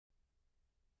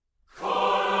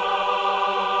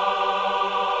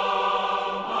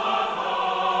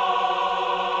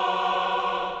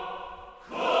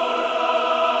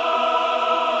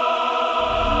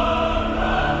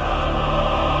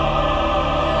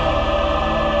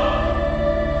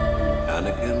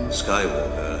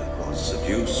Skywalker was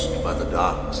seduced by the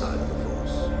dark side of the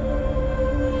Force.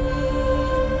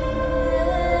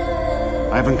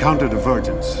 I've encountered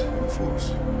divergence in the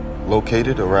Force.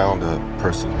 Located around a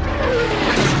person. A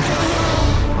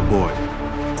boy.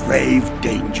 Grave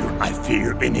danger, I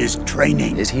fear, in his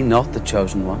training. Is he not the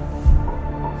chosen one?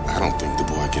 I don't think the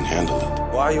boy can handle it.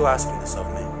 Why are you asking this of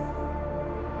me?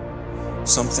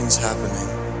 Something's happening.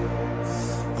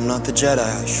 I'm not the Jedi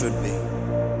I should be.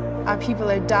 Our people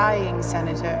are dying,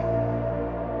 Senator.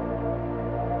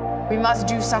 We must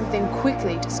do something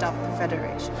quickly to stop the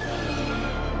Federation.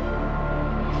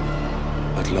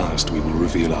 At last we will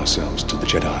reveal ourselves to the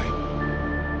Jedi.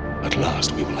 At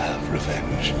last we will have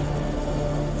revenge.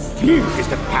 Fear is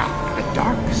the path to the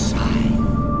dark side.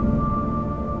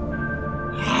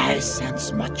 I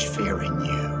sense much fear in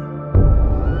you.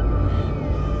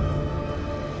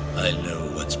 I know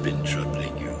what's been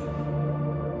troubling you.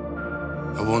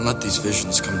 I won't let these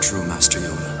visions come true, Master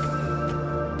Yoda.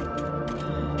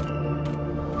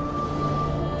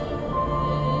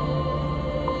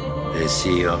 They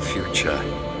see your future.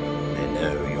 They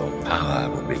know your power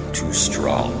will be too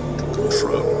strong to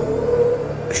control.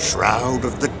 The shroud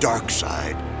of the dark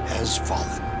side has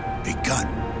fallen. Begun.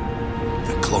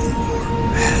 The Clone War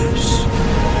has.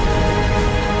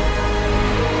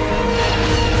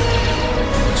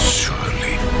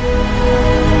 Surely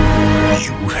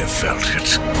you have felt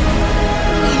it.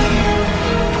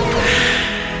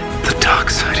 The dark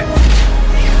side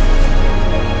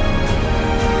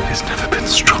has never been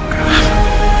stronger.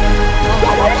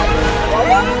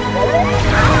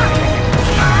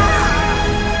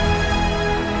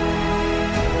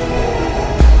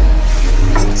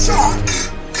 Attack,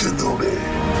 Kenobi.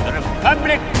 The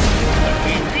Republic will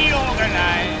be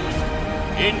reorganized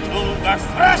into the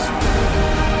first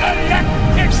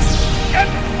galactic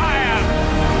empire.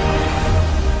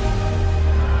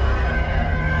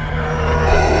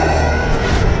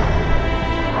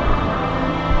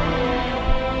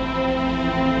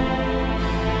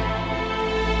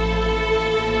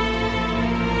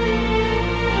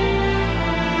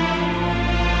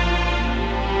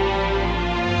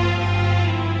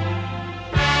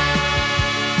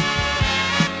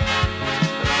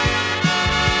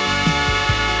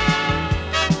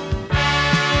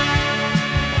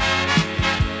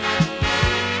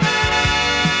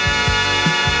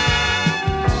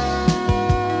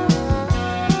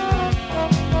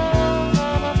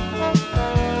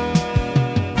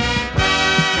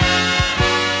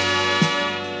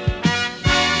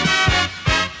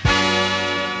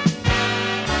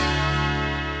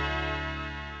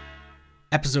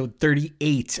 Episode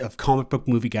 38 of Comic Book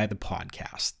Movie Guy, the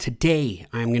podcast. Today,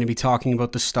 I'm going to be talking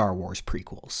about the Star Wars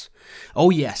prequels. Oh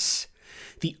yes,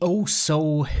 the oh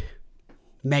so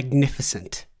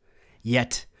magnificent,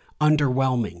 yet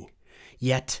underwhelming,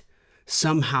 yet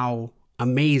somehow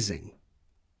amazing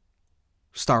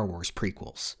Star Wars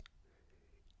prequels.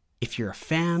 If you're a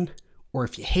fan, or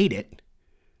if you hate it,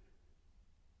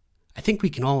 I think we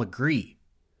can all agree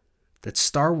that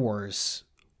Star Wars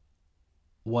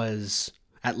was,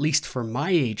 at least for my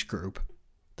age group,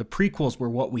 the prequels were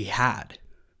what we had.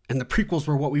 And the prequels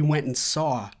were what we went and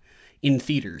saw in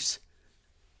theaters.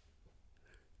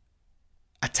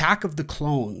 Attack of the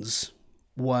Clones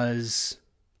was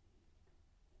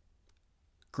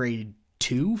grade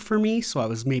 2 for me, so I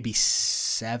was maybe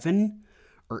 7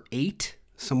 or 8,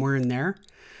 somewhere in there.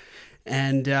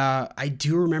 And I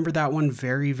do remember that one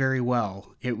very, very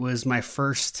well. It was my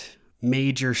first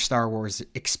major Star Wars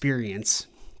experience.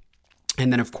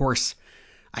 And then, of course,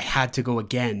 I had to go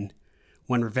again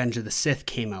when Revenge of the Sith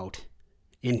came out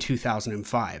in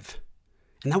 2005.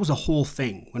 And that was a whole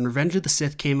thing. When Revenge of the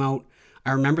Sith came out,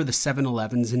 I remember the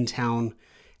 7-Elevens in town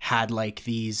had like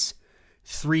these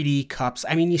 3D cups.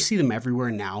 I mean, you see them everywhere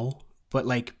now, but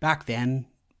like back then,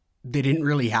 they didn't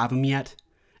really have them yet.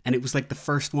 And it was like the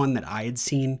first one that I had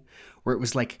seen where it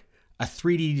was like a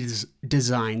 3D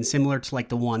design similar to like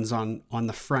the ones on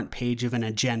the front page of an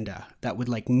agenda that would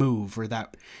like move, or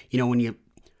that, you know, when you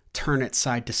turn it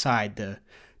side to side, the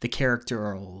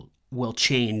character will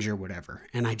change or whatever.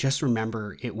 And I just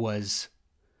remember it was,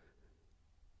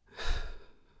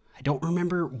 I don't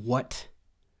remember what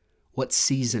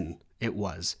season it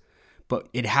was, but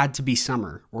it had to be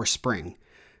summer or spring,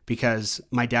 because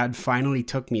my dad finally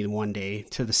took me one day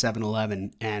to the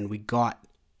 7-Eleven and we got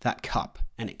that cup,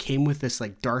 and it came with this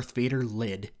like Darth Vader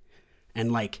lid,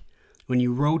 and like when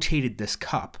you rotated this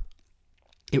cup,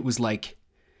 it was like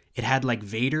it had like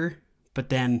Vader, but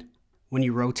then when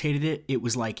you rotated it, it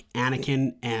was like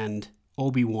Anakin and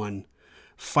Obi-Wan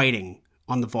fighting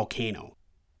on the volcano.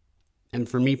 And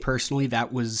for me personally,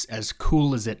 that was as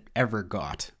cool as it ever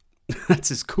got.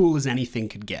 That's as cool as anything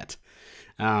could get.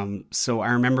 So I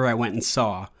remember I went and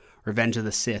saw Revenge of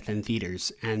the Sith in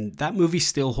theaters, and that movie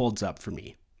still holds up for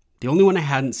me. The only one I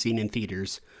hadn't seen in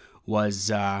theaters was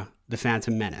The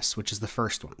Phantom Menace, which is the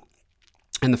first one,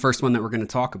 and the first one that we're going to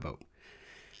talk about.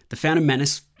 The Phantom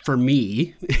Menace, for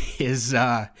me, is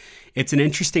it's an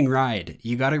interesting ride.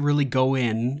 You got to really go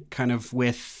in kind of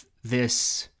with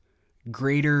this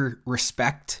greater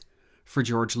respect for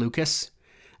George Lucas,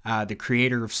 the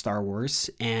creator of Star Wars,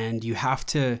 and you have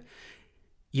to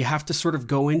sort of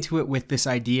go into it with this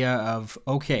idea of,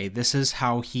 okay, this is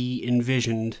how he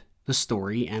envisioned the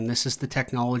story, and this is the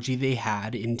technology they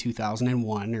had in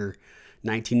 2001 or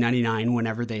 1999,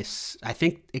 whenever I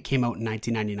think it came out in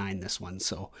 1999, this one,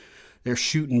 so they're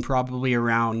shooting probably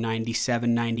around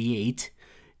 97, 98,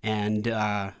 and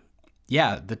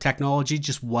the technology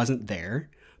just wasn't there.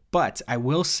 But I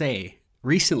will say,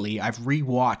 recently I've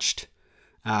rewatched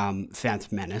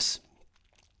Phantom Menace,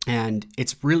 and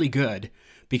it's really good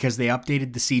because they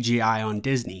updated the CGI on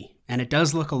Disney, and it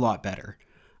does look a lot better.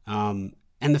 And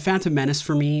the Phantom Menace,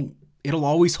 for me, it'll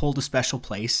always hold a special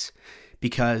place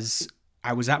because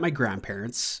I was at my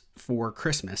grandparents' for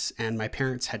Christmas, and my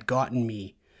parents had gotten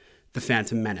me the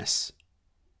Phantom Menace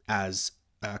as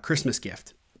a Christmas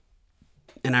gift.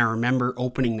 And I remember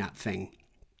opening that thing,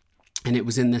 and it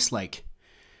was in this like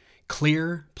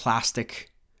clear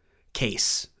plastic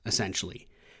case, essentially.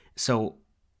 So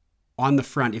on the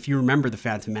front, if you remember the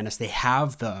Phantom Menace, they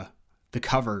have the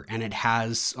cover, and it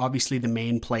has obviously the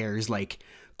main players like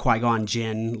Qui-Gon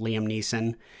Jinn, Liam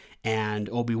Neeson, and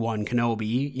Obi-Wan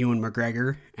Kenobi, Ewan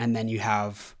McGregor, and then you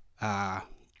have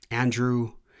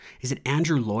Andrew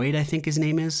Lloyd, I think his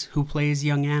name is, who plays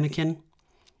young Anakin.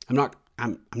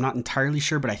 I'm not entirely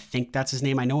sure, but I think that's his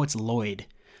name. I know it's Lloyd.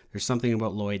 There's something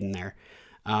about Lloyd in there.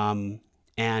 I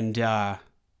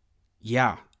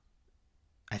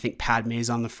think Padme's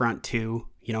on the front too,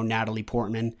 Natalie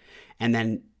Portman, and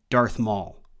then Darth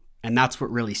Maul. And that's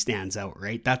what really stands out,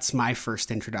 right? That's my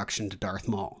first introduction to Darth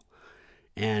Maul.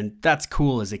 And that's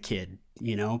cool as a kid,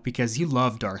 because you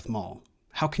love Darth Maul.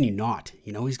 How can you not?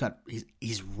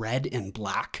 He's red and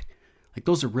black. Like,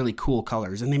 those are really cool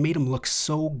colors, and they made him look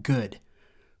so good.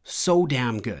 So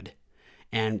damn good.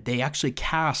 And they actually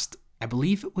cast, I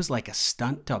believe it was like a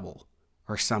stunt double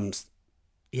or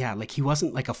like he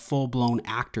wasn't like a full-blown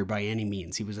actor by any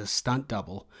means. He was a stunt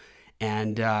double,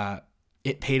 and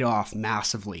it paid off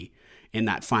massively in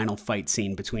that final fight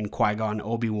scene between Qui-Gon,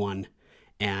 Obi-Wan,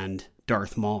 and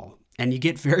Darth Maul. And you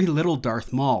get very little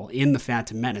Darth Maul in the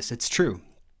Phantom Menace. It's true.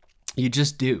 You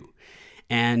just do.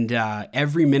 And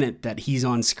every minute that he's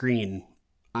on screen,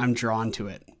 I'm drawn to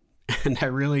it. And I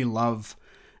really love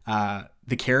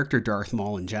the character Darth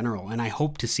Maul in general. And I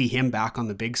hope to see him back on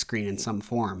the big screen in some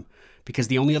form. Because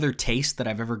the only other taste that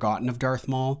I've ever gotten of Darth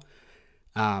Maul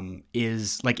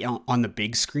is like on the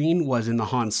big screen was in the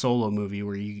Han Solo movie,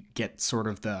 where you get sort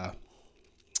of the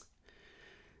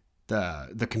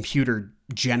computer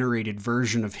generated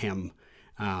version of him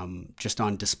just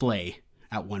on display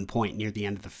at one point near the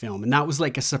end of the film. And that was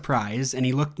like a surprise. And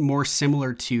he looked more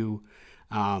similar to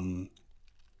the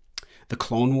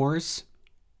Clone Wars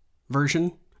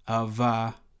version of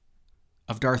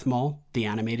Darth Maul, the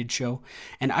animated show.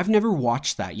 And I've never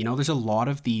watched that. There's a lot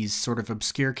of these sort of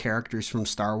obscure characters from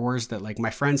Star Wars that like my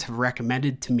friends have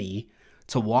recommended to me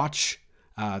to watch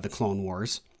the Clone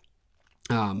Wars.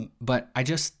 But I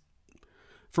just,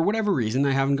 for whatever reason,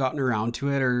 I haven't gotten around to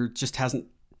it, or just hasn't,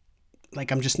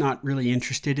 like, I'm just not really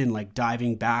interested in like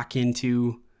diving back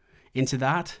into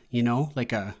that,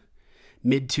 like a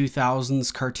mid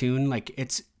 2000s cartoon. Like,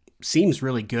 seems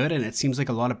really good, and it seems like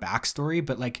a lot of backstory,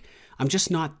 but like, I'm just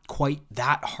not quite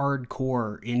that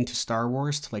hardcore into Star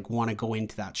Wars to like want to go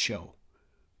into that show.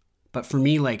 But for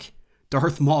me, like,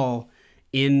 Darth Maul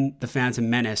in the Phantom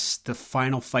Menace, the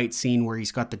final fight scene where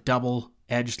he's got the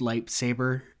double-edged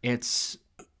lightsaber, it's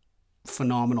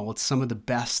phenomenal. It's some of the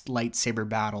best lightsaber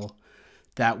battle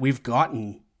that we've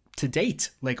gotten to date.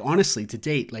 Like, honestly, to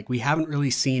date, like, we haven't really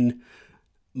seen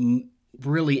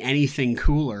really anything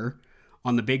cooler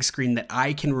on the big screen that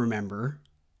I can remember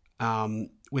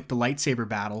with the lightsaber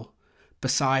battle,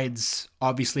 besides,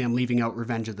 obviously, I'm leaving out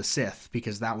Revenge of the Sith,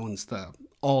 because that one's the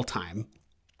all-time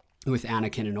with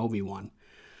Anakin and Obi-Wan.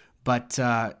 But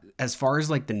as far as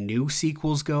like the new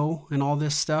sequels go and all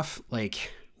this stuff,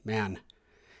 like, man,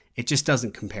 it just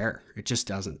doesn't compare. It just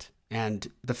doesn't. And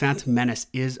The Phantom Menace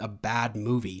is a bad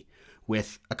movie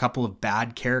with a couple of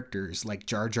bad characters like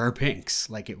Jar Jar Binks.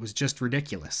 Like, it was just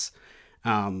ridiculous.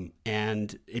 And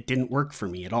it didn't work for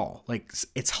me at all. Like,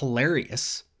 it's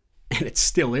hilarious, and it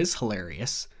still is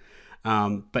hilarious.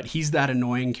 But he's that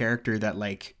annoying character that,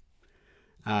 like,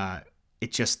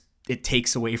 it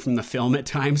takes away from the film at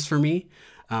times for me.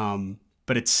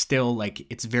 But it's still like,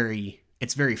 it's very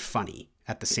funny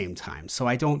at the same time. So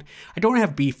I don't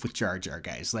have beef with Jar Jar,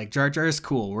 guys. Like, Jar Jar is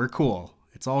cool. We're cool.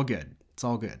 It's all good. It's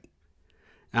all good.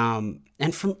 And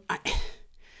from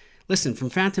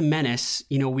Phantom Menace,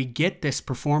 we get this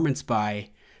performance by,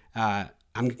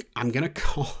 I'm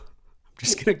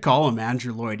just gonna call him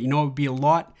Andrew Lloyd. It would be a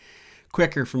lot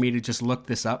quicker for me to just look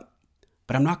this up,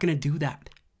 but I'm not gonna do that.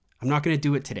 I'm not gonna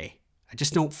do it today. I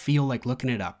just don't feel like looking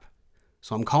it up.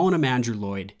 So I'm calling him Andrew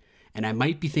Lloyd, and I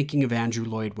might be thinking of Andrew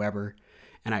Lloyd Webber,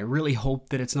 and I really hope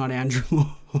that it's not Andrew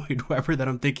Lloyd Webber that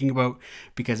I'm thinking about,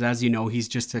 because as you know, he's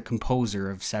just a composer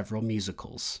of several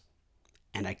musicals.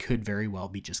 And I could very well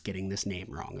be just getting this name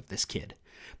wrong of this kid.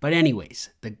 But anyways,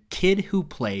 the kid who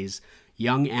plays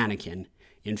young Anakin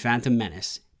in Phantom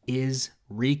Menace is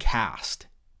recast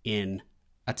in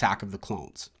Attack of the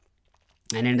Clones.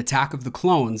 And in Attack of the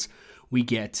Clones, we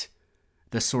get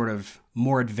the sort of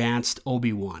more advanced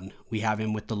Obi-Wan. We have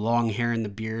him with the long hair and the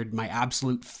beard. My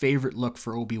absolute favorite look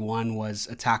for Obi-Wan was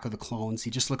Attack of the Clones. He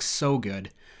just looks so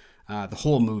good, the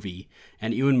whole movie.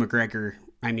 And Ewan McGregor,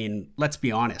 I mean, let's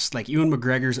be honest, like, Ewan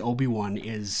McGregor's Obi-Wan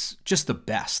is just the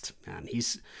best, man.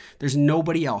 There's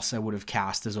nobody else I would have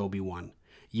cast as Obi-Wan,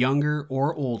 younger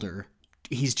or older.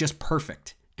 He's just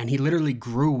perfect. And he literally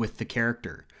grew with the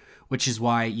character, which is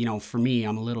why, for me,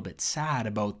 I'm a little bit sad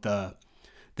about the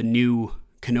new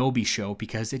Kenobi show,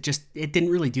 because it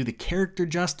didn't really do the character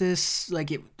justice.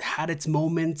 Like, it had its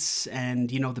moments, and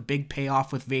the big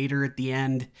payoff with Vader at the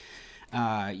end,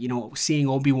 seeing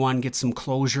Obi-Wan get some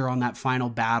closure on that final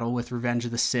battle with Revenge of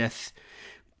the Sith,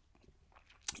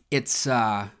 it's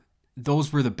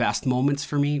those were the best moments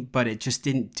for me, but it just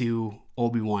didn't do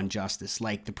Obi-Wan justice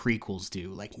like the prequels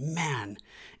do. Like, man,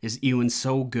 is Ewan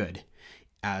so good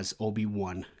as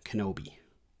Obi-Wan Kenobi.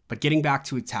 But getting back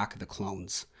to Attack of the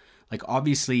Clones, like,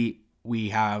 obviously we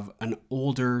have an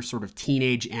older sort of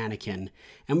teenage Anakin,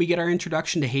 and we get our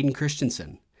introduction to Hayden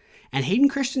Christensen. And Hayden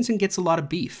Christensen gets a lot of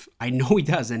beef. I know he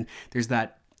does. And there's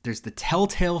the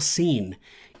telltale scene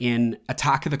in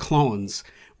Attack of the Clones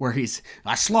where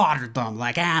I slaughtered them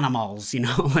like animals,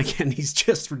 and he's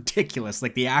just ridiculous.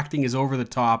 Like, the acting is over the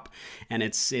top, and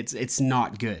it's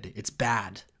not good. It's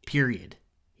bad, period.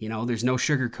 There's no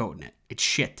sugarcoating it. It's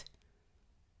shit.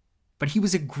 But he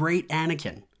was a great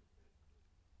Anakin.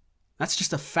 That's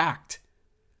just a fact.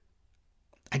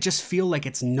 I just feel like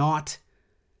it's not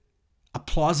a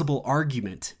plausible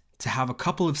argument to have a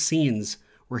couple of scenes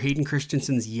where Hayden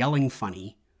Christensen's yelling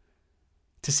funny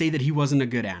to say that he wasn't a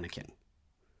good Anakin.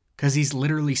 Because he's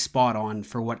literally spot on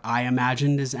for what I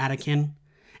imagined as Anakin.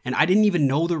 And I didn't even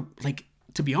know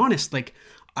to be honest,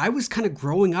 I was kind of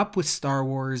growing up with Star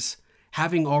Wars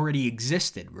having already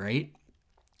existed, right?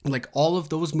 Like, all of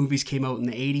those movies came out in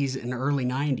the 80s and early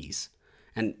 90s.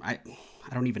 And I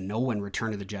don't even know when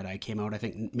Return of the Jedi came out. I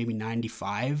think maybe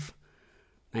 95,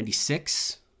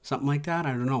 96, something like that.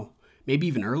 I don't know. Maybe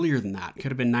even earlier than that.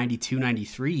 Could have been 92,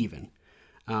 93 even.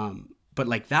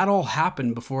 But that all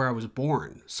happened before I was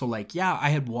born. So I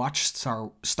had watched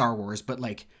Star Wars, but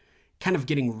kind of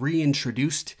getting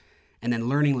reintroduced and then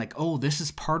learning oh, this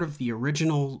is part of the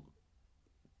original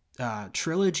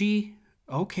trilogy.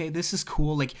 Okay, this is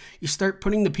cool. You start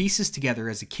putting the pieces together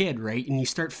as a kid, right? And you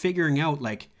start figuring out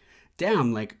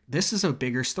damn, this is a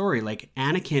bigger story.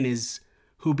 Anakin is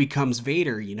who becomes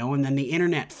Vader, and then the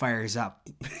internet fires up,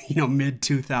 mid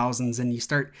 2000s, and you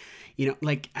start,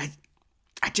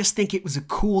 I just think it was a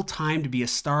cool time to be a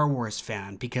Star Wars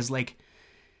fan, because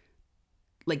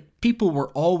people were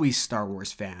always Star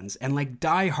Wars fans and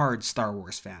diehard Star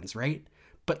Wars fans, right?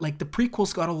 But the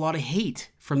prequels got a lot of hate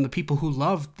from the people who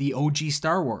loved the OG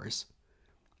Star Wars.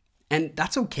 And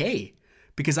that's okay,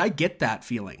 because I get that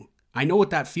feeling. I know what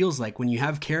that feels like when you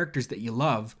have characters that you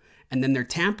love and then they're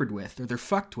tampered with, or they're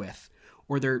fucked with,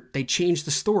 or they change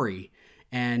the story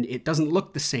and it doesn't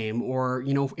look the same. Or,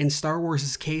 in Star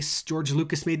Wars' case, George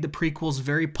Lucas made the prequels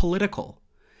very political.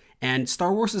 And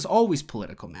Star Wars is always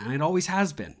political, man. It always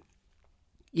has been.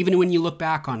 Even when you look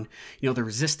back on, the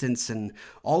Resistance and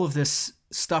all of this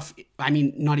stuff, I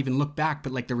mean, not even look back,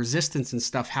 but the Resistance and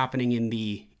stuff happening in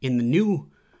the new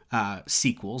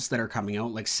sequels that are coming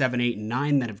out, 7, 8, and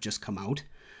 9 that have just come out.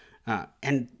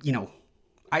 And,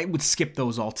 I would skip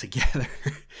those altogether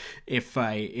if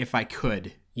I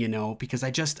could, because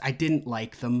I didn't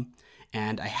like them,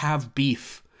 and I have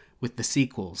beef with the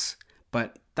sequels,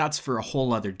 but that's for a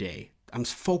whole other day. I'm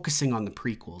focusing on the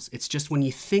prequels. It's just when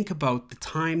you think about the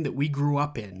time that we grew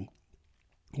up in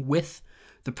with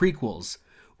the prequels,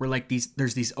 where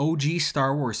there's these OG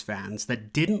Star Wars fans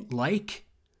that didn't like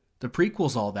the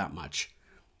prequels all that much.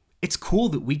 it's cool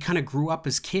that we kind of grew up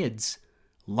as kids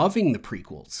loving the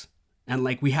prequels. And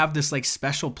like we have this like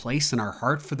special place in our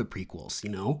heart for the prequels, you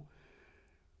know?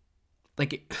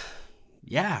 Like,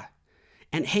 yeah.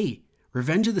 And hey,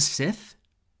 Revenge of the Sith,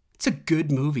 it's a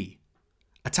good movie.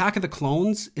 Attack of the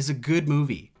Clones is a good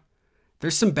movie.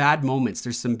 There's some bad moments,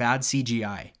 there's some bad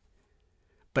CGI.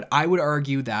 But I would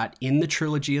argue that in the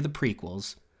trilogy of the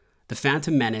prequels, The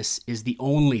Phantom Menace is the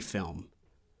only film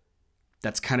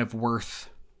that's kind of worth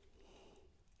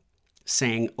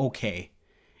saying, okay,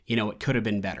 you know, it could have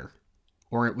been better.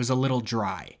 Or it was a little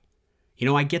dry. You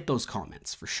know, I get those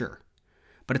comments for sure.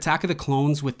 But Attack of the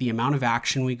Clones, with the amount of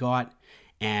action we got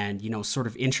and, you know, sort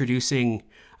of introducing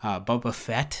Boba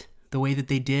Fett the way that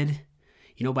they did,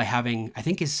 you know, by having, I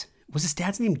think was his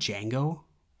dad's name Jango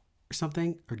or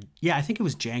something? Or yeah, I think it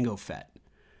was Jango Fett.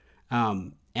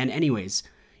 And anyways,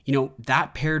 you know,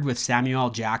 that paired with Samuel L.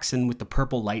 Jackson with the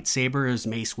purple lightsaber as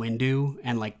Mace Windu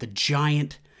and like the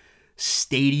giant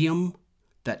stadium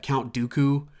that Count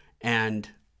Dooku and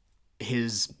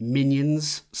his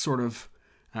minions sort of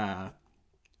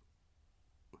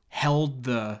held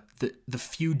the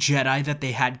few Jedi that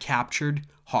they had captured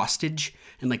hostage,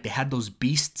 and like they had those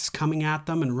beasts coming at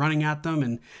them and running at them,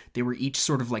 and they were each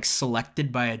sort of like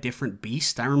selected by a different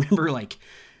beast. I remember like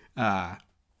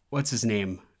what's his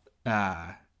name?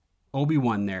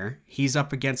 Obi-Wan there. He's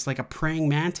up against like a praying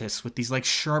mantis with these like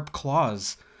sharp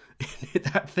claws.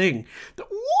 That thing.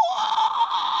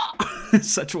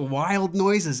 Such wild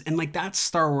noises. And like that's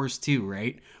Star Wars too,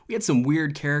 right? We had some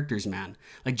weird characters, man.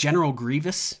 Like General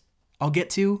Grievous, I'll get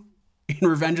to in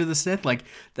Revenge of the Sith. Like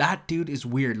that dude is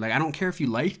weird. Like I don't care if you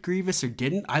liked Grievous or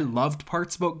didn't. I loved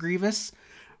parts about Grievous,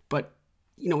 but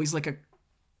you know, he's like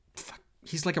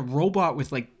a robot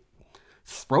with like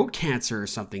throat cancer or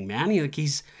something, man.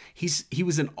 He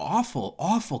was an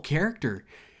awful character,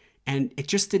 and it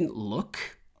just didn't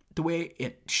look the way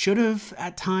it should have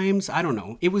at times. I don't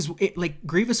know. It like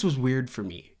Grievous was weird for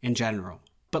me in general,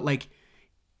 but like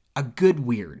a good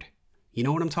weird. You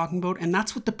know what I'm talking about? And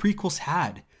that's what the prequels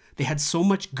had. They had so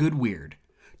much good weird.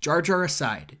 Jar Jar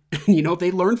aside, you know,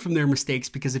 they learned from their mistakes,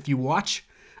 because if you watch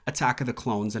Attack of the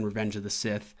Clones and Revenge of the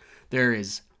Sith, there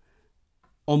is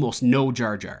almost no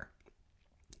Jar Jar.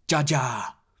 Jar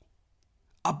Jar.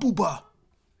 Abuba.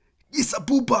 It's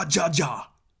Abuba Jar Jar.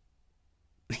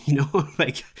 You know,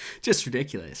 like just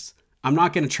ridiculous. I'm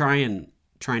not going to try and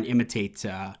imitate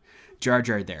Jar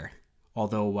Jar there.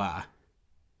 Although,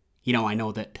 you know, I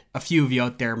know that a few of you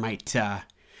out there might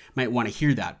want to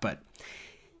hear that, but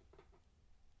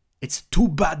it's too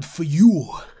bad for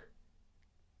you.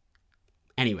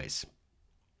 Anyways,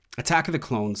 Attack of the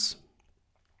Clones,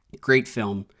 great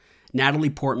film. Natalie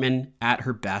Portman at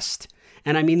her best.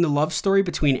 And I mean, the love story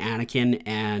between Anakin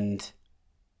and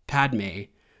Padme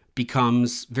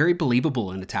becomes very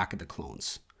believable in Attack of the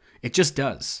Clones. It just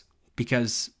does.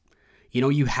 Because, you know,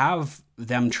 you have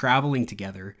them traveling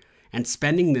together and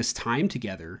spending this time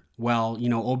together while, you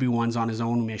know, Obi-Wan's on his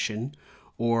own mission,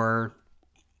 or,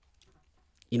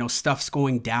 you know, stuff's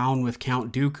going down with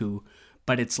Count Dooku,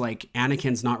 but it's like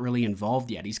Anakin's not really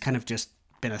involved yet. He's kind of just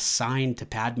been assigned to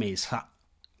Padme's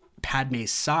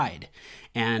side,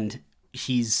 and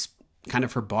he's kind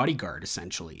of her bodyguard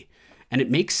essentially. And it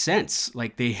makes sense.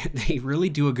 Like they really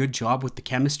do a good job with the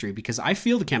chemistry, because I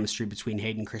feel the chemistry between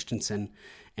Hayden Christensen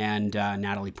and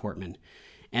Natalie Portman.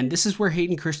 And this is where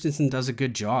Hayden Christensen does a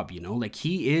good job, you know, like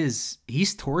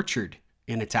he's tortured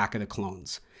in Attack of the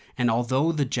Clones. And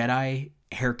although the Jedi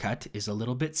haircut is a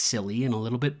little bit silly and a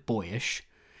little bit boyish,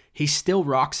 he still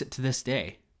rocks it to this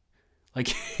day.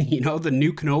 Like, you know, the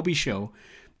new Kenobi show,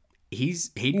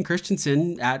 he's Hayden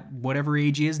Christensen at whatever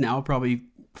age he is now, probably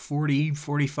 40,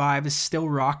 45, is still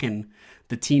rocking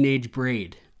the teenage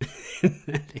braid.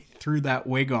 They threw that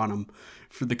wig on him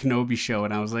for the Kenobi show,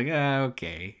 and I was like,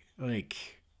 okay, like,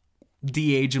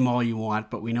 de-age him all you want,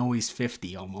 but we know he's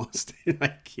 50 almost.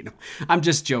 Like, you know, I'm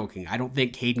just joking. I don't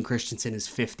think Hayden Christensen is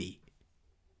 50.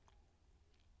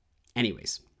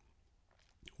 Anyways,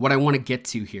 what I want to get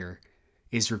to here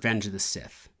is Revenge of the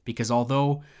Sith, because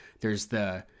although there's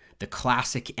the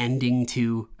classic ending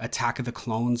to Attack of the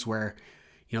Clones where,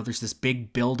 you know, there's this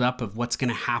big buildup of what's going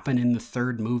to happen in the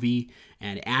third movie,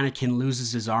 and Anakin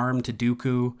loses his arm to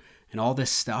Dooku and all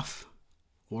this stuff.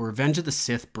 Well, Revenge of the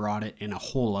Sith brought it in a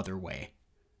whole other way.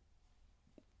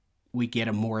 We get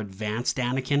a more advanced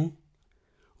Anakin.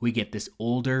 We get this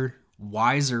older,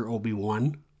 wiser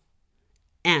Obi-Wan.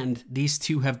 And these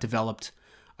two have developed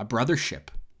a brothership,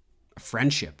 a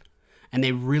friendship. And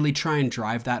they really try and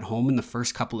drive that home in the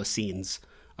first couple of scenes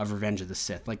of Revenge of the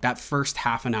Sith. Like that first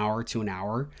half an hour to an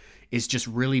hour is just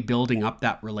really building up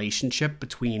that relationship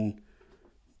between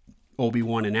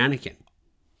Obi-Wan and Anakin.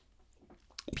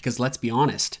 Because let's be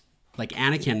honest, like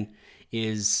Anakin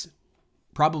is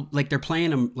probably, like they're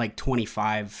playing him like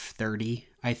 25, 30,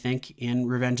 I think, in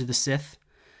Revenge of the Sith,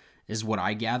 is what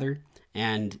I gather.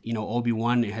 And, you know,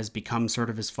 Obi-Wan has become sort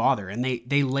of his father. And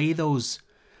they lay those,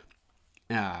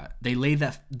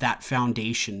 that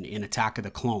foundation in Attack of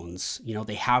the Clones. You know,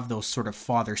 they have those sort of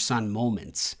father-son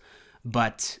moments.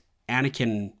 But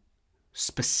Anakin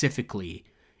specifically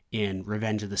in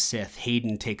Revenge of the Sith,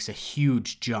 Hayden takes a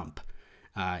huge jump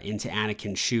into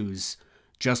Anakin's shoes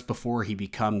just before he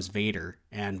becomes Vader.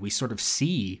 And we sort of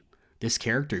see this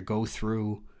character go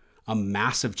through a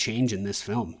massive change in this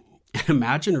film. And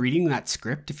imagine reading that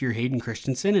script if you're Hayden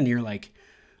Christensen and you're like,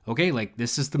 okay, like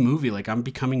this is the movie, like I'm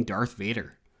becoming Darth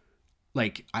Vader.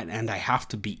 Like, and I have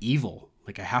to be evil.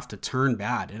 Like I have to turn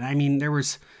bad. And I mean,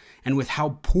 and with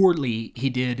how poorly he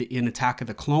did in Attack of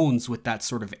the Clones with that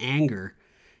sort of anger,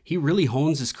 he really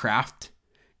hones his craft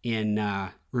in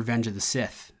Revenge of the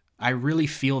Sith. I really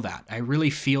feel that. I really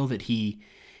feel that he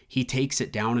takes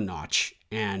it down a notch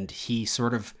and he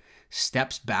sort of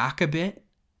steps back a bit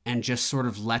and just sort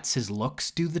of lets his looks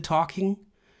do the talking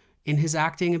in his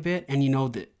acting a bit. And you know,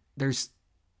 that there's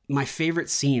my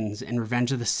favorite scenes in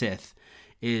Revenge of the Sith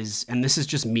is, and this is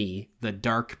just me, the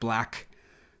dark black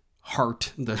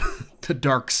heart, the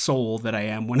dark soul that I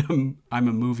am when I'm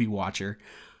a movie watcher.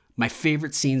 My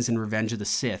favorite scenes in Revenge of the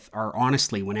Sith are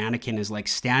honestly when Anakin is like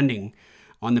standing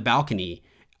on the balcony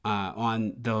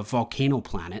on the volcano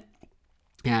planet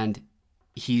and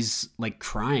he's like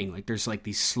crying, like there's like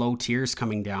these slow tears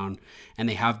coming down and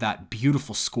they have that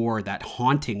beautiful score, that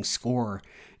haunting score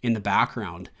in the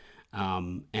background.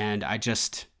 And I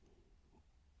just,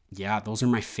 yeah, those are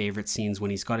my favorite scenes when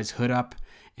he's got his hood up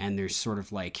and there's sort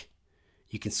of like,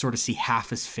 you can sort of see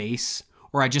half his face.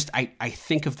 Or I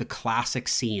think of the classic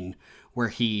scene where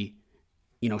he,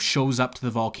 you know, shows up to the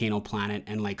volcano planet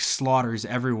and like slaughters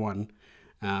everyone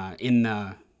in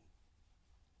the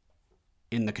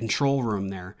control room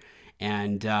there.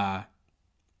 And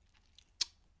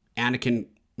Anakin,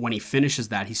 when he finishes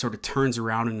that, he sort of turns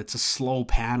around and it's a slow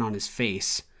pan on his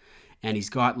face. And he's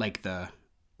got like the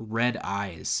red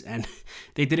eyes. And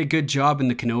they did a good job in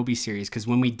the Kenobi series because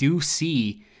when we do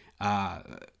see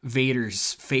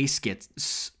Vader's face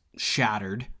gets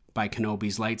shattered by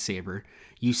Kenobi's lightsaber,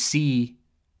 you see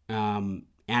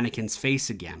Anakin's face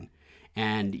again.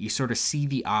 And you sort of see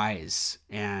the eyes.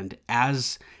 And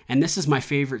this is my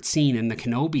favorite scene in the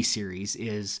Kenobi series,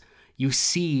 is you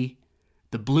see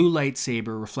the blue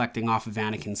lightsaber reflecting off of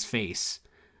Anakin's face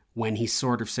when he's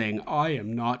sort of saying, I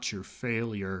am not your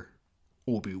failure,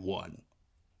 Obi-Wan.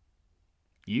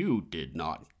 You did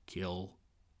not kill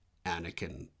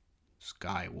Anakin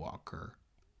Skywalker.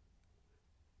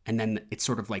 And then it's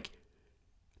sort of like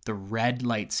the red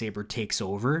lightsaber takes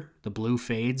over, the blue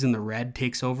fades and the red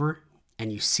takes over.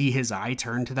 And you see his eye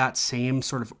turn to that same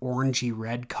sort of orangey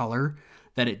red color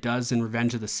that it does in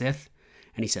Revenge of the Sith.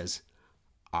 And he says,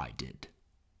 I did.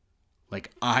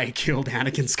 Like, I killed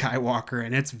Anakin Skywalker.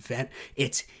 And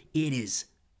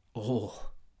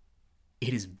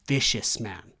it is vicious,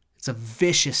 man. It's a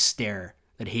vicious stare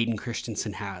that Hayden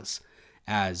Christensen has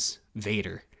as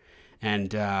Vader.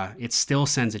 And it still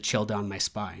sends a chill down my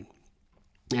spine.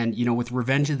 And, you know, with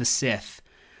Revenge of the Sith,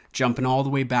 jumping all the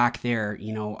way back there,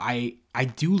 you know, I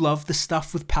do love the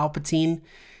stuff with Palpatine.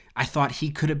 I thought he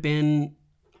could have been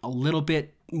a little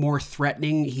bit more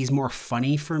threatening. He's more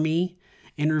funny for me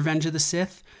in Revenge of the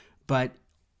Sith. But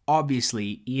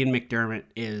obviously, Ian McDiarmid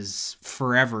is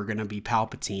forever going to be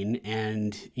Palpatine.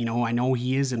 And, you know, I know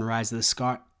he is in Rise of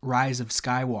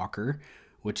Skywalker,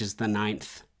 which is the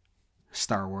 9th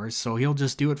Star Wars. So he'll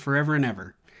just do it forever and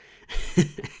ever.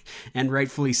 And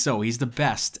rightfully so. He's the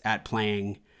best at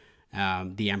playing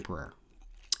the Emperor.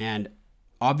 And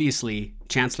obviously,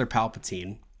 Chancellor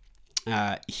Palpatine,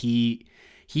 he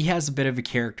has a bit of a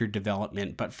character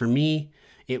development, but for me,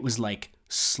 it was like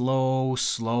slow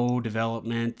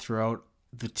development throughout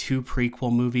the 2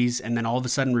 prequel movies, and then all of a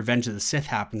sudden Revenge of the Sith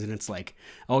happens, and it's like,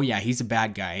 oh yeah, he's a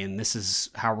bad guy, and this is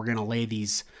how we're going to lay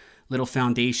these little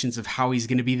foundations of how he's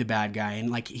going to be the bad guy. And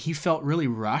like, he felt really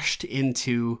rushed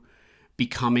into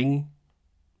becoming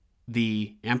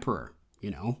the Emperor,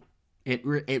 you know? It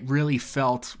really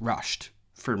felt rushed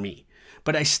for me,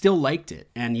 but I still liked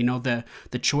it. And, you know, the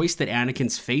choice that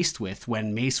Anakin's faced with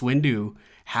when Mace Windu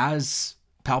has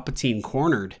Palpatine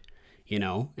cornered, you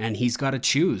know, and he's got to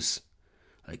choose.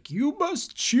 Like, you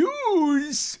must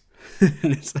choose.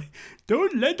 And it's like,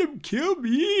 don't let him kill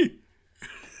me.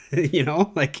 You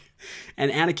know, like,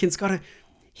 and Anakin's got to,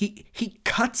 he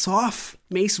cuts off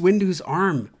Mace Windu's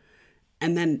arm.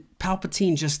 And then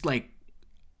Palpatine just like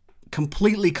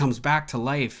completely comes back to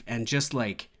life and just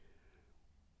like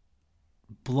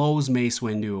blows Mace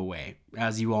Windu away,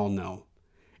 as you all know.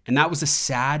 And that was a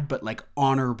sad but like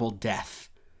honorable death.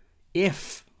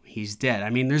 If he's dead. I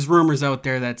mean, there's rumors out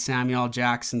there that Samuel L.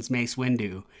 Jackson's Mace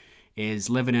Windu is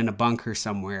living in a bunker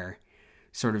somewhere,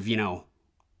 sort of, you know,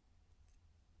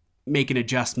 making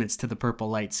adjustments to the purple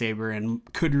lightsaber and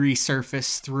could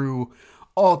resurface through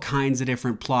all kinds of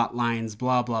different plot lines,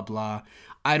 blah, blah, blah.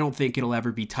 I don't think it'll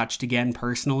ever be touched again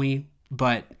personally,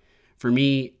 but for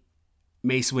me,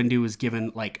 Mace Windu was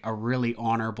given like a really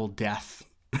honorable death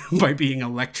by being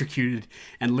electrocuted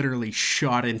and literally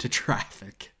shot into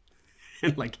traffic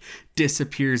and like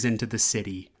disappears into the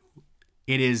city.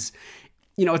 It is,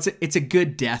 you know, it's a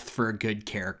good death for a good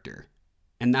character.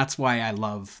 And that's why I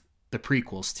love the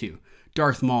prequels too.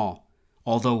 Darth Maul,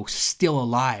 although still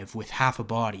alive with half a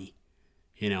body,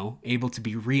 you know, able to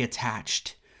be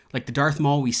reattached. Like the Darth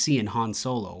Maul we see in Han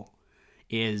Solo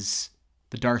is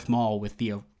the Darth Maul with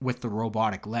the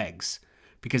robotic legs,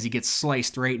 because he gets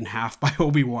sliced right in half by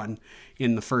Obi-Wan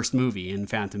in the first movie in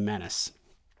Phantom Menace.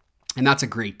 And that's a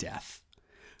great death.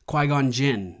 Qui-Gon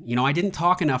Jinn, you know, I didn't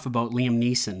talk enough about Liam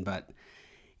Neeson, but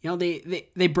you know,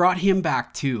 they brought him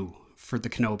back too for the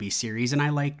Kenobi series, and I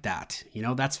like that. You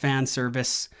know, that's fan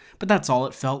service, but that's all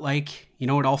it felt like. You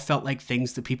know, it all felt like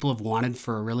things that people have wanted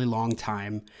for a really long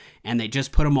time, and they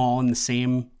just put them all in the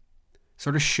same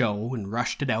sort of show and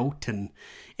rushed it out. And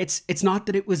it's not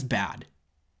that it was bad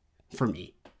for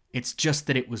me. It's just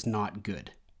that it was not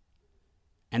good.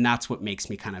 And that's what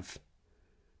makes me kind of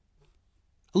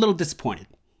a little disappointed,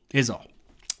 is all.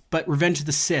 But Revenge of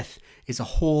the Sith is a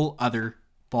whole other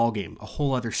ballgame, a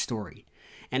whole other story.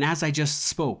 And as I just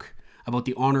spoke about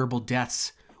the honorable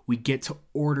deaths, we get to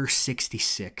Order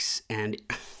 66. And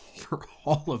for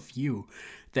all of you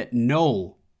that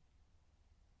know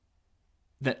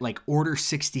that like Order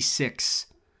 66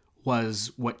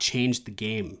 was what changed the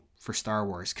game for Star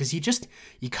Wars, because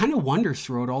you kind of wonder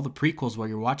throughout all the prequels while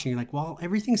you're watching, you're like, well,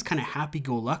 everything's kind of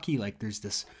happy-go-lucky. Like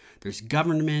there's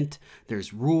government,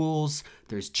 there's rules,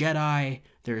 there's Jedi,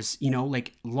 there's, you know,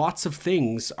 like lots of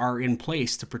things are in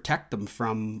place to protect them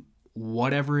from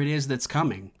whatever it is that's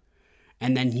coming.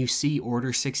 And then you see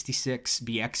Order 66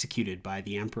 be executed by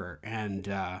the Emperor, and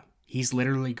he's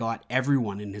literally got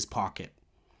everyone in his pocket.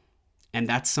 And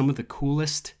that's some of the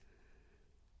coolest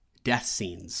death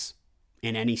scenes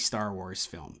in any Star Wars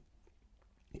film,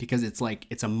 because it's like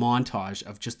it's a montage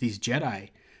of just these Jedi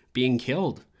being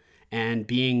killed and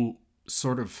being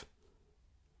sort of,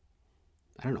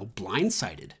 I don't know,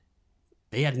 blindsided.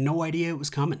 They had no idea it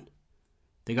was coming.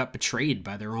 They got betrayed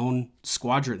by their own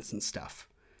squadrons and stuff.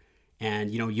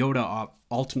 And, you know, Yoda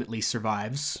ultimately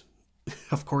survives.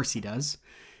 Of course he does,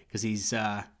 because he's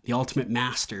the ultimate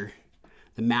master,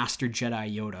 the master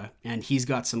Jedi Yoda. And he's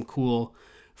got some cool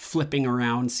flipping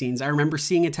around scenes. I remember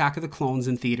seeing Attack of the Clones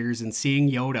in theaters and seeing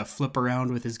Yoda flip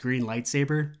around with his green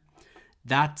lightsaber.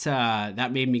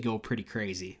 That made me go pretty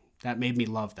crazy. That made me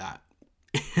love that.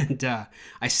 And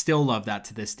I still love that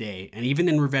to this day. And even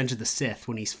in Revenge of the Sith,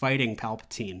 when he's fighting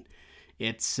Palpatine,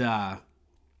 it's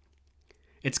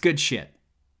good shit.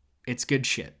 It's good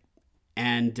shit.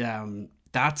 And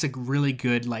that's a really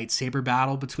good lightsaber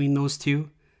battle between those two.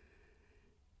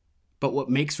 But what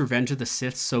makes Revenge of the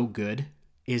Sith so good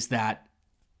is that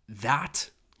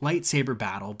lightsaber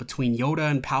battle between Yoda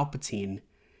and Palpatine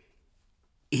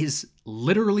is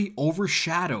literally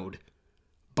overshadowed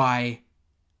by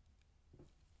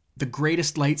the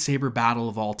greatest lightsaber battle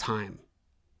of all time.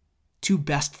 Two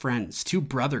best friends, two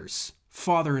brothers,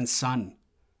 father and son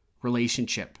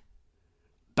relationship,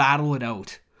 battle it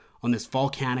out on this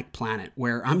volcanic planet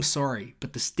where, I'm sorry,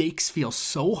 but the stakes feel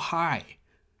so high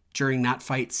during that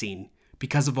fight scene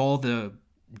because of all the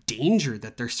danger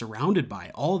that they're surrounded by,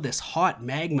 all this hot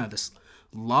magma, this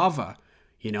lava.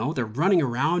 You know, they're running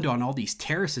around on all these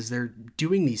terraces. They're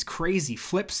doing these crazy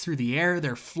flips through the air.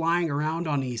 They're flying around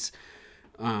on these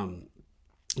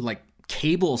like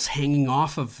cables hanging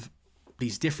off of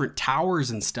these different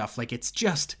towers and stuff. Like it's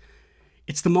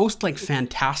the most like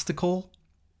fantastical,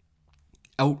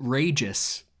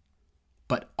 outrageous,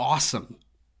 but awesome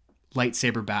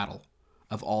lightsaber battle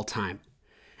of all time.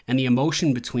 And the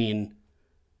emotion between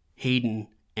Hayden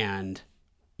and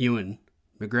Ewan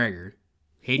McGregor,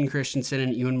 Hayden Christensen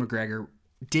and Ewan McGregor,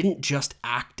 didn't just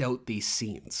act out these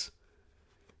scenes.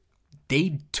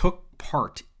 They took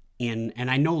part in,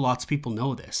 and I know lots of people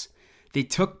know this, they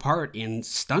took part in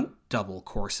stunt double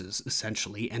courses,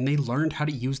 essentially, and they learned how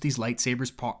to use these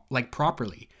lightsabers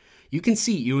properly. You can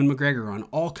see Ewan McGregor on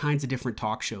all kinds of different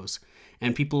talk shows,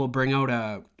 and people will bring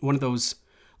out one of those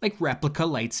like replica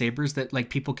lightsabers that like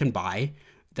people can buy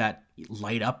that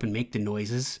light up and make the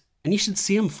noises. And you should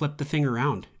see him flip the thing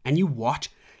around. And you watch.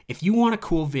 If you want a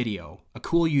cool video, a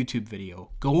cool YouTube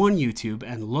video, go on YouTube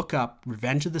and look up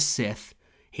Revenge of the Sith,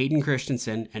 Hayden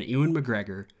Christensen and Ewan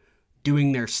McGregor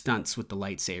doing their stunts with the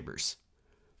lightsabers.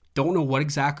 Don't know what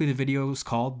exactly the video is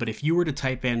called, but if you were to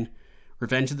type in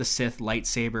Revenge of the Sith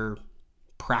lightsaber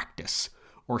practice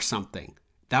or something,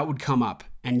 that would come up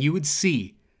and you would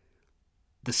see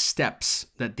the steps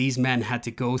that these men had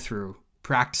to go through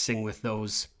practicing with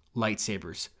those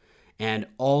lightsabers and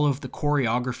all of the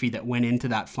choreography that went into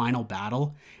that final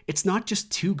battle. It's not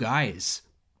just two guys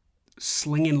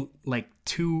slinging like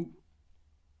two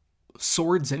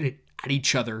swords at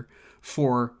each other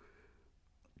for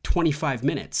 25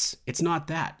 minutes. It's not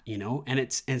that, you know, and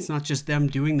it's not just them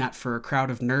doing that for a crowd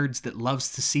of nerds that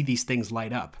loves to see these things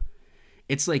light up.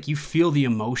 It's like you feel the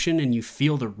emotion and you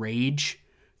feel the rage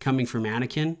coming from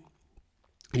Anakin,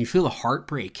 and you feel the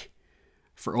heartbreak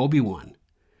for Obi-Wan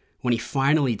when he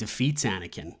finally defeats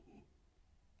Anakin.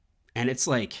 And it's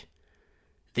like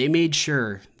they made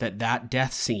sure that that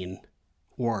death scene,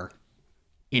 or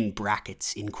in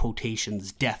brackets, in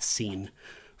quotations, death scene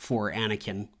for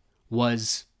Anakin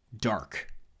was dark.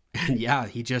 And yeah,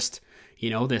 he just, you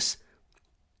know,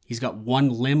 he's got one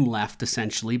limb left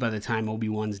essentially by the time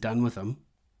Obi-Wan's done with him.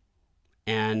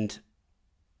 And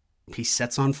he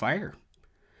sets on fire.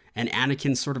 And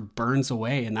Anakin sort of burns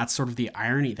away. And that's sort of the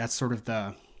irony. That's sort of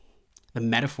the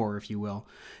metaphor, if you will,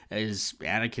 is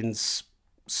Anakin's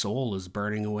soul is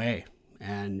burning away.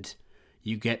 And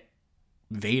you get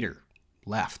Vader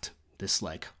left, this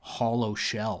like hollow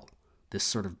shell, this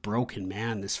sort of broken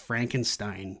man, this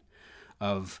Frankenstein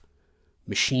of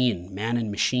man and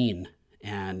machine.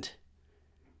 And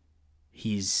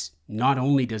he's, not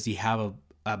only does he have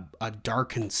a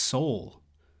darkened soul,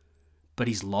 but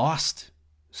he's lost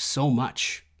so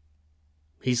much.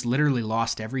 He's literally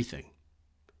lost everything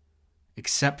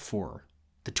except for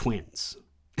the twins.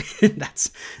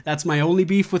 That's my only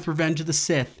beef with Revenge of the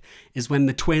Sith, is when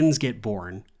the twins get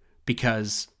born,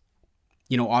 because,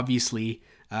 you know, obviously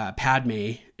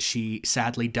Padme, she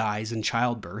sadly dies in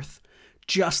childbirth,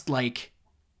 just like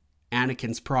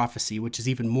Anakin's prophecy, which is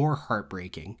even more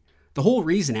heartbreaking. The whole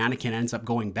reason Anakin ends up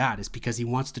going bad is because he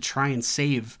wants to try and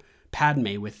save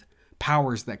Padme with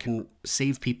powers that can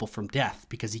save people from death,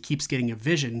 because he keeps getting a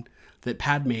vision that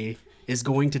Padme is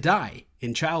going to die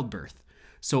in childbirth.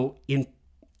 So in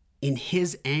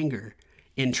his anger,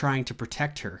 in trying to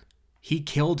protect her, he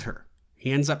killed her.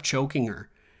 He ends up choking her,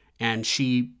 and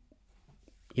she,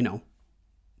 you know,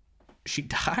 she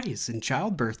dies in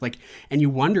childbirth. Like, and you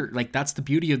wonder, like, that's the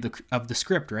beauty of the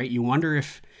script, right? You wonder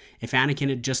if Anakin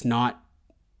had just not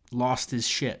lost his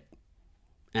shit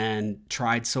and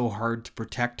tried so hard to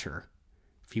protect her,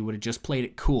 if he would have just played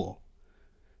it cool,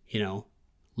 you know,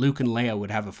 Luke and Leia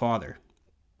would have a father.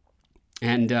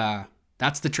 And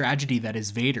that's the tragedy that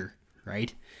is Vader,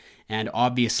 right? And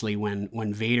obviously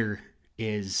when Vader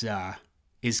is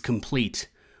complete,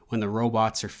 when the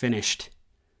robots are finished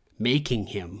making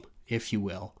him, if you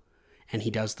will, and he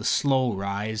does the slow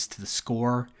rise to the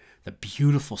score, the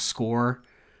beautiful score,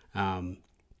 you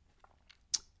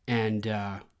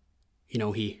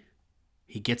know, he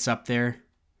gets up there,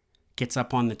 gets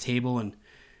up on the table, and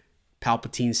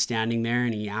Palpatine's standing there,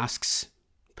 and he asks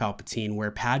Palpatine where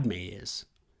Padme is.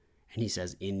 And he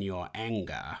says, "In your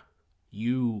anger,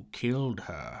 you killed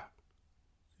her."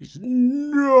 He says,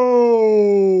 "No,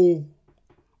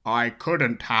 I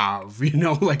couldn't have." You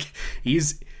know, like,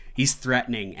 he's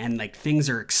threatening, and like things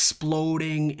are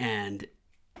exploding, and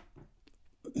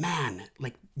man,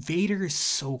 like, Vader is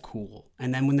so cool.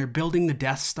 And then when they're building the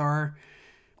Death Star,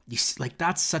 you see, like,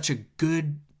 that's such a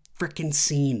good freaking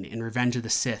scene in Revenge of the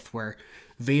Sith, where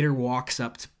Vader walks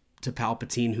up to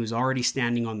Palpatine, who's already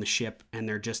standing on the ship, and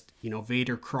they're just, you know,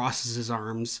 Vader crosses his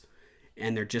arms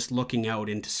and they're just looking out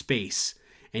into space,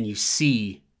 and you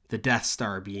see the Death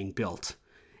Star being built,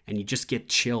 and you just get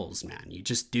chills, man. You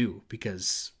just do,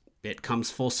 because it comes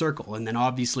full circle. And then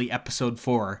obviously Episode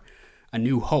 4, A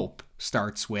New Hope,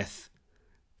 starts with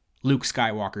Luke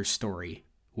Skywalker's story,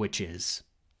 which is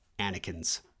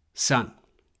Anakin's son.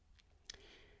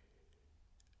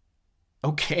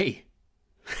 Okay,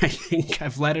 I think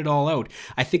I've let it all out.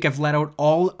 I think I've let out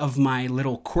all of my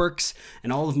little quirks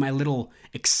and all of my little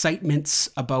excitements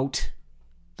about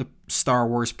the Star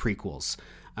Wars prequels.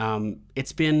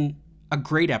 It's been a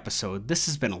great episode. This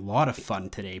has been a lot of fun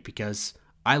today, because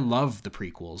I love the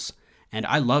prequels and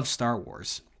I love Star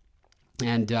Wars.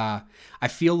 And I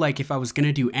feel like if I was going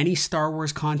to do any Star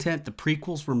Wars content, the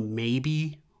prequels were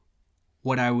maybe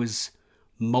what I was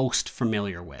most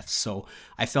familiar with. So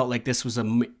I felt like this was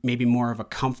maybe more of a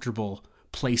comfortable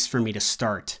place for me to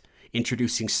start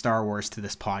introducing Star Wars to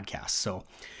this podcast. So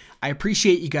I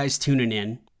appreciate you guys tuning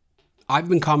in. I've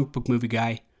been Comic Book Movie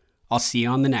Guy. I'll see you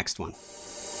on the next one.